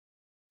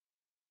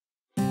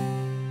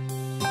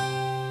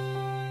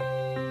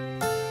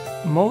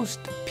Most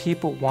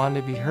people want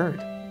to be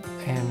heard,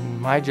 and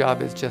my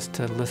job is just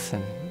to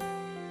listen.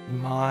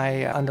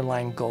 My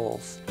underlying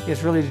goals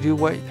is really to do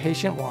what the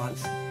patient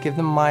wants, give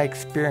them my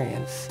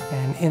experience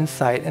and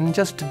insight, and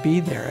just to be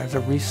there as a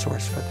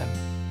resource for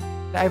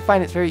them. I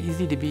find it's very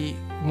easy to be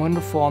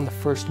wonderful on the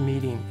first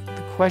meeting.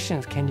 The question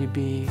is, can you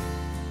be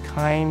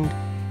kind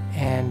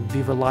and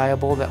be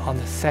reliable that on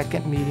the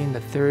second meeting, the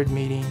third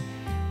meeting,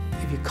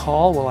 if you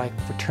call, will I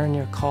return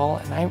your call?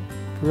 And I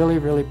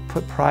really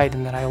put pride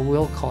in that. I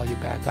will call you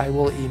back. I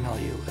will email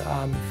you.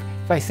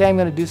 If I say I'm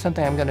going to do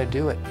something, I'm going to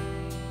do it.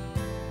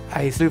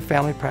 I do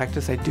family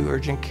practice, I do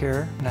urgent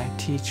care, and I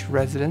teach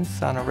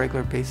residents on a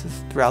regular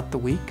basis throughout the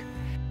week.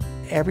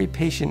 Every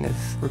patient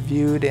is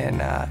reviewed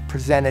and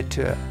presented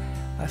to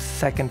a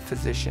second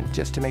physician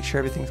just to make sure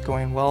everything's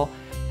going well.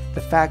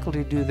 The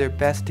faculty do their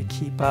best to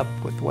keep up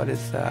with what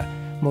is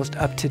most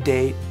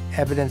up-to-date,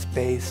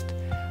 evidence-based,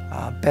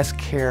 best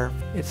care.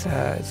 It's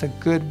a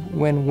good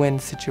win-win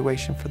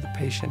situation for the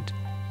patient.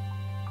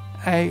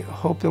 I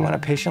hope that when a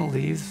patient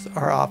leaves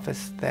our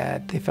office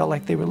that they felt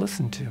like they were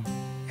listened to,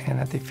 and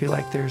that they feel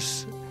like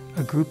there's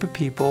a group of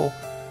people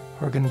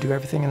who are going to do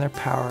everything in their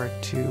power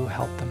to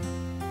help them.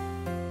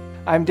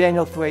 I'm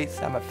Daniel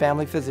Thwaites. I'm a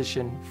family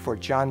physician for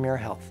John Muir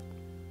Health.